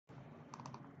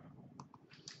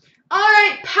All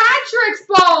right, Patrick's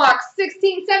box,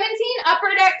 16-17,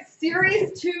 Upper Deck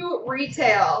Series 2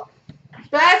 Retail.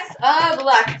 Best of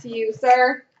luck to you,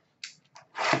 sir.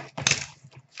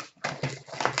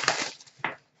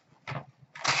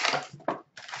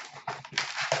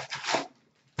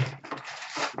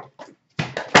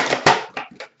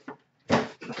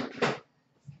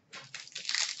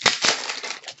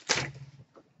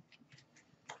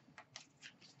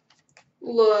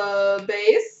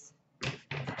 Base.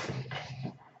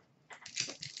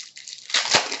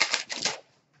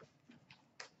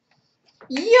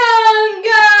 Young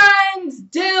Guns,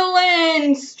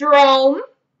 Dylan Strom.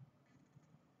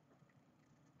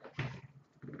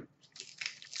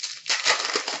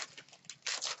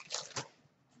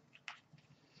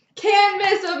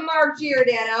 Canvas of Mark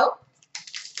Giordano.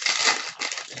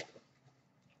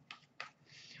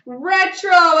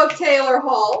 Retro of Taylor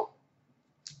Hall.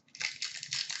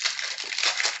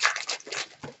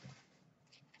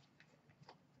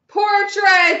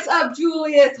 Portraits of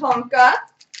Julius Honka.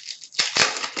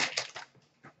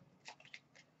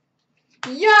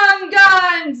 Young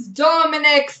Guns,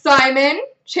 Dominic Simon.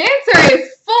 Chancer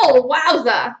is full,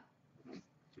 wowza.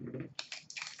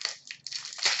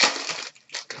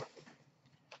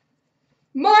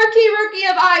 Marquee rookie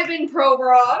of Ivan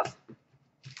Provorov.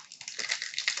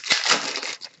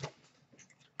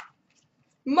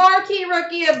 Marquee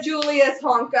rookie of Julius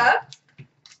Honka.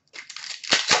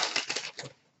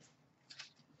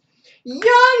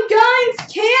 Young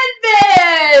Guns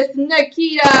canvas,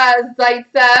 Nikita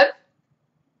Zaitsev.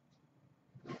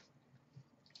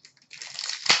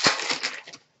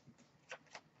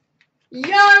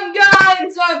 Young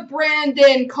Guns of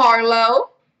Brandon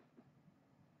Carlo.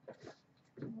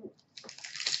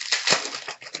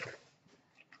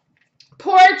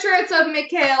 Portraits of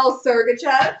Mikhail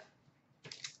Sergachev.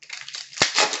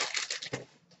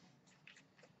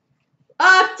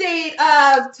 Update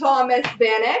of Thomas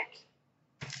Vanek.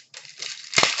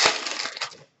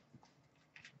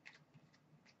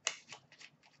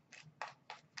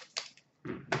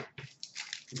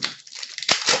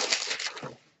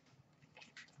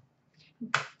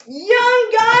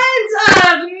 Young Guns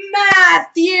of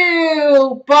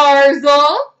Matthew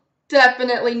Barzal.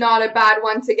 Definitely not a bad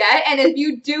one to get. And if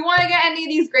you do want to get any of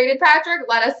these graded, Patrick,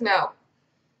 let us know.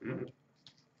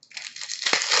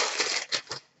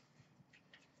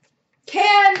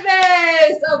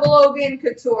 Canvas of Logan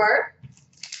Couture.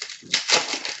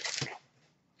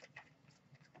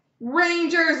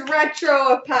 Rangers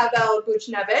Retro of Pavel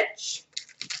Buchnevich.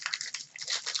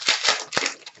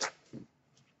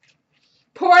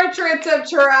 Portraits of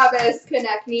Travis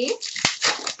Konechny.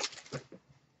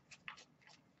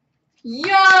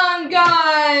 Young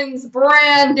Guns,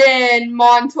 Brandon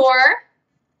Montour.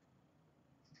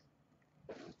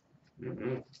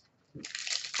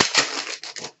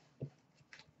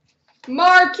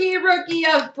 Marquee rookie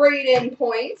of Braden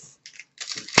Points.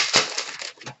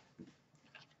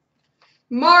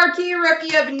 Marquee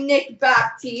rookie of Nick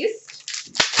Baptiste.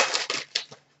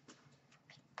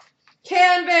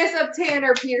 Canvas of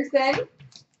Tanner Pearson.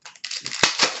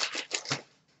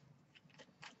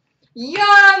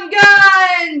 Young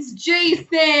Guns,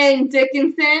 Jason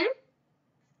Dickinson.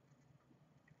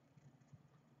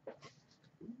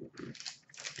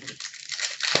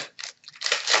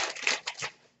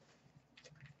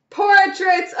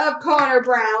 Portraits of Connor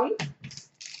Brown.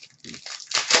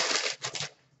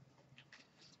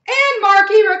 And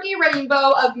Marquee Rookie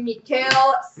Rainbow of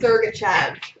Mikhail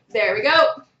Sergachev. There we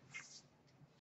go.